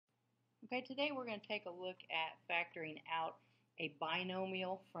Okay, today we're going to take a look at factoring out a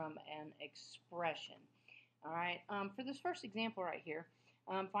binomial from an expression. All right, for this first example right here,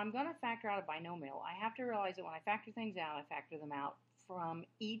 if I'm going to factor out a binomial, I have to realize that when I factor things out, I factor them out from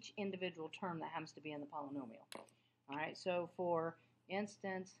each individual term that happens to be in the polynomial. All right, so for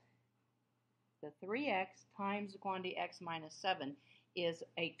instance, the 3x times the quantity x minus 7 is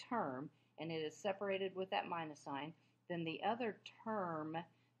a term, and it is separated with that minus sign. Then the other term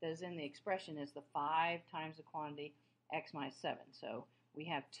that is in the expression is the 5 times the quantity x minus 7. So we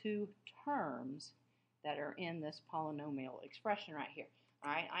have two terms that are in this polynomial expression right here. All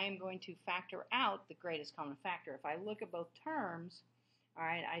right, I am going to factor out the greatest common factor. If I look at both terms, all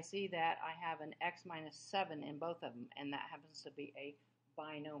right, I see that I have an x minus 7 in both of them, and that happens to be a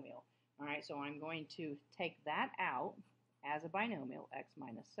binomial. All right, so I'm going to take that out as a binomial, x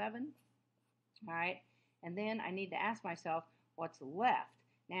minus 7. All right, and then I need to ask myself what's left.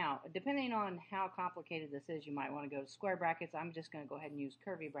 Now, depending on how complicated this is, you might want to go to square brackets. I'm just going to go ahead and use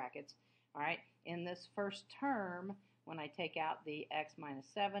curvy brackets. All right, in this first term, when I take out the x minus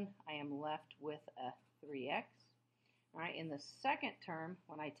 7, I am left with a 3x. All right, in the second term,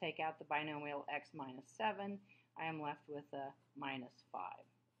 when I take out the binomial x minus 7, I am left with a minus 5.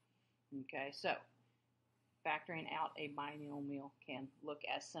 Okay, so factoring out a binomial can look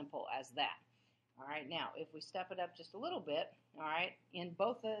as simple as that. All right, now if we step it up just a little bit, all right, in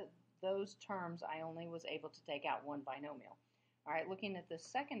both of those terms, I only was able to take out one binomial. All right, looking at the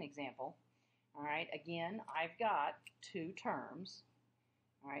second example, all right, again, I've got two terms.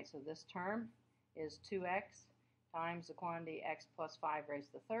 All right, so this term is 2x times the quantity x plus 5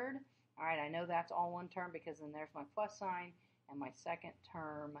 raised to the third. All right, I know that's all one term because then there's my plus sign, and my second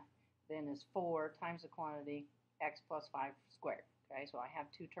term then is 4 times the quantity x plus 5 squared. Okay, so I have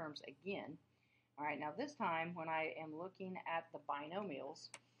two terms again. All right, now this time when I am looking at the binomials,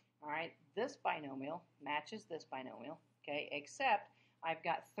 all right, this binomial matches this binomial, okay, except I've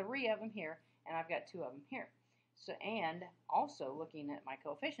got 3 of them here and I've got 2 of them here. So, and also looking at my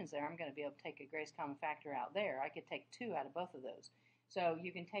coefficients there, I'm going to be able to take a greatest common factor out there. I could take 2 out of both of those. So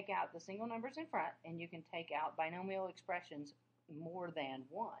you can take out the single numbers in front, and you can take out binomial expressions more than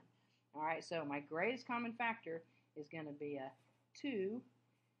 1. All right, so my greatest common factor is going to be a 2,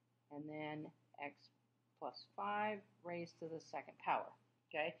 and then x plus 5 raised to the second power.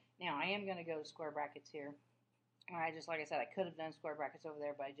 Okay, now I am going to go to square brackets here. All right, just like I said, I could have done square brackets over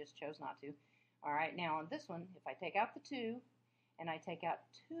there, but I just chose not to. All right, now on this one, if I take out the 2 and I take out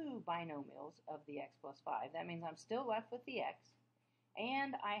 2 binomials of the x plus 5, that means I'm still left with the x,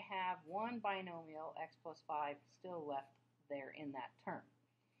 and I have one binomial x plus 5 still left there in that term.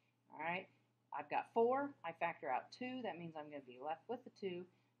 All right, I've got 4, I factor out 2, that means I'm going to be left with the 2,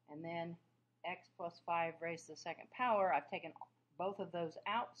 and then x plus 5 raised to the second power, I've taken both of those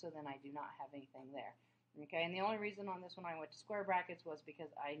out, so then I do not have anything there. Okay, and the only reason on this one I went to square brackets was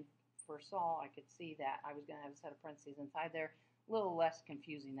because I foresaw, I could see that I was going to have a set of parentheses inside there, a little less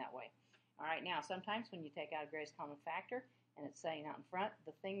confusing that way. All right, now sometimes when you take out a greatest common factor and it's saying out in front,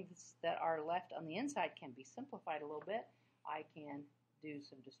 the things that are left on the inside can be simplified a little bit. I can do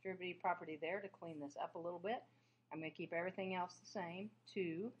some distributive property there to clean this up a little bit. I'm going to keep everything else the same,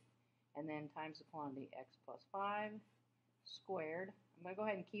 2, and then times the quantity x plus 5 squared. I'm going to go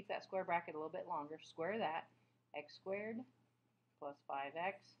ahead and keep that square bracket a little bit longer. Square that, x squared plus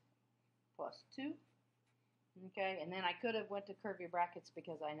 5x plus 2. Okay, and then I could have went to curvy brackets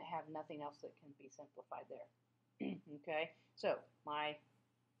because I have nothing else that can be simplified there. Okay, so my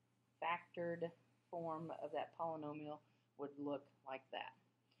factored form of that polynomial would look like that.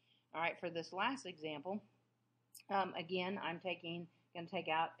 All right, for this last example, again, I'm going to take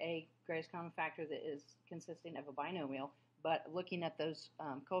out a greatest common factor that is consisting of a binomial, but looking at those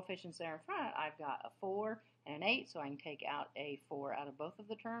coefficients there in front, I've got a 4 and an 8, so I can take out a 4 out of both of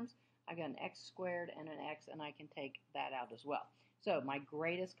the terms. I've got an x squared and an x, and I can take that out as well. So my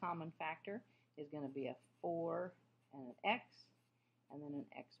greatest common factor is going to be a 4 and an x, and then an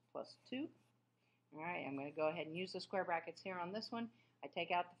x plus 2. All right, I'm going to go ahead and use the square brackets here on this one. I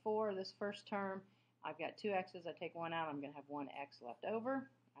take out the 4, this first term. I've got 2 x's. I take 1 out. I'm going to have 1 x left over.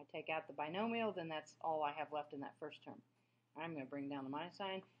 I take out the binomial, then that's all I have left in that first term. I'm going to bring down the minus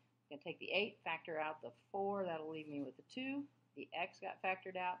sign. I'm going to take the 8, factor out the 4. That'll leave me with the 2. The x got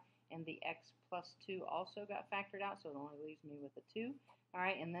factored out, and the x plus 2 also got factored out, so it only leaves me with the 2. All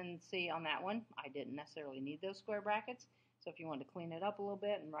right, and then see on that one, I didn't necessarily need those square brackets. So if you want to clean it up a little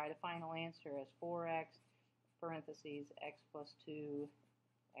bit and write a final answer as 4x, parentheses, x plus 2,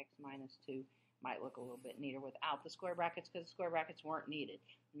 x minus 2, might look a little bit neater without the square brackets because the square brackets weren't needed.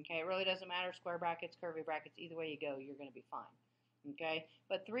 Okay, it really doesn't matter, square brackets, curvy brackets, either way you go, you're going to be fine. Okay,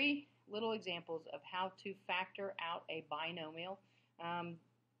 but 3 little examples of how to factor out a binomial.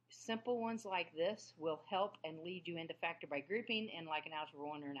 Simple ones like this will help and lead you into factor by grouping in like an Algebra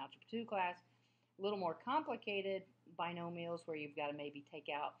 1 or an Algebra 2 class. A little more complicated binomials where you've got to maybe take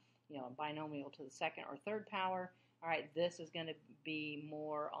out, a binomial to the second or third power. All right, this is going to be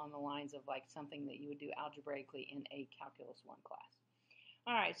more on the lines of like something that you would do algebraically in a Calculus 1 class.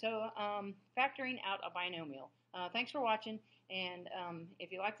 All right, so factoring out a binomial. Thanks for watching, and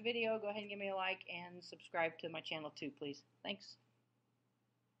if you like the video, go ahead and give me a like and subscribe to my channel too, please. Thanks.